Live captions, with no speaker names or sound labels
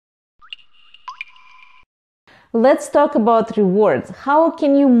Let's talk about rewards. How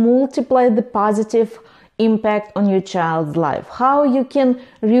can you multiply the positive impact on your child's life? How you can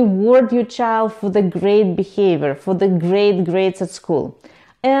reward your child for the great behavior, for the great grades at school?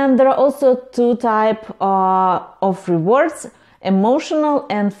 And there are also two types of rewards, emotional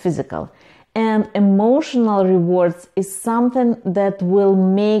and physical. And emotional rewards is something that will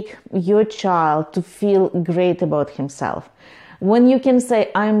make your child to feel great about himself. When you can say,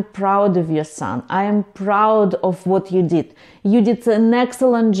 I'm proud of your son, I am proud of what you did. You did an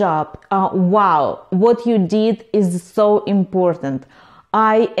excellent job. Wow, what you did is so important.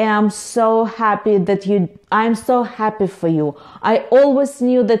 I am so happy I'm so happy for you. I always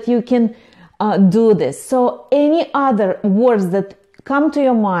knew that you can do this. So any other words that come to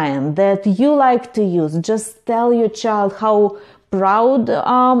your mind that you like to use, just tell your child how proud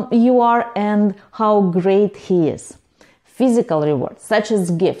you are and how great he is. Physical rewards, such as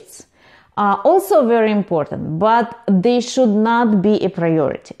gifts, are also very important, but they should not be a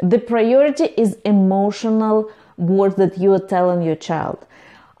priority. The priority is emotional words that you are telling your child.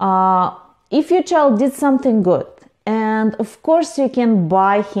 If your child did something good, and of course you can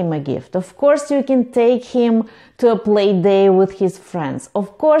buy him a gift, of course you can take him to a play day with his friends,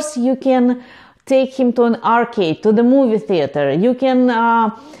 of course you can take him to an arcade, to the movie theater, you can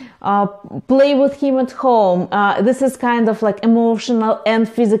play with him at home. This is kind of like emotional and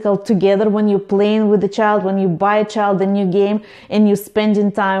physical together when you're playing with the child, when you buy a child a new game and you're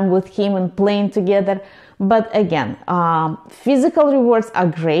spending time with him and playing together. But again, physical rewards are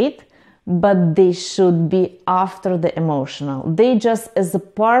great, but they should be after the emotional. They just as a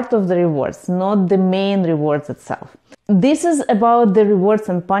part of the rewards, not the main rewards itself. This is about the rewards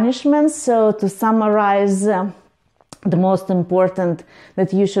and punishments. So to summarize, the most important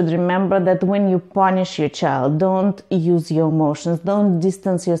that you should remember that when you punish your child, don't use your emotions, don't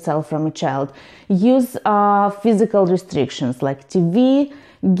distance yourself from a child. Use physical restrictions like TV,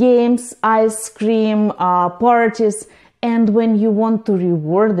 games, ice cream, parties. And when you want to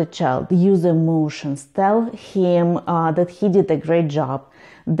reward the child, use emotions. Tell him that he did a great job,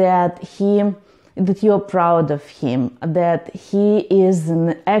 that you're proud of him, that he is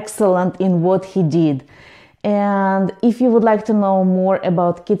excellent in what he did. And if you would like to know more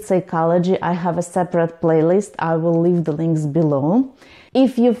about kids psychology, I have a separate playlist. I will leave the links below.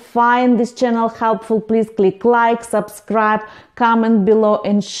 If you find this channel helpful, please click like, subscribe, comment below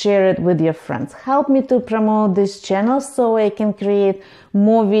and share it with your friends. Help me to promote this channel so I can create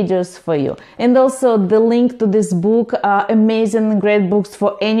more videos for you. And also the link to this book, amazing, great books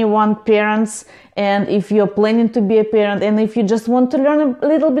for anyone, parents, and if you're planning to be a parent, and if you just want to learn a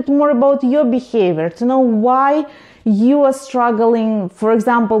little bit more about your behavior, to know why you are struggling, for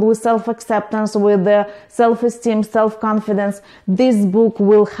example, with self-acceptance, with self-esteem, self-confidence, this book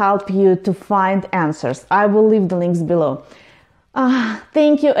will help you to find answers. I will leave the links below.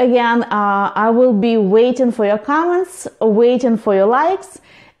 Thank you again. I will be waiting for your comments, waiting for your likes,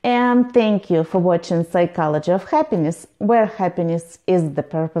 and thank you for watching Psychology of Happiness, where happiness is the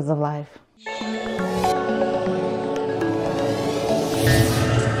purpose of life.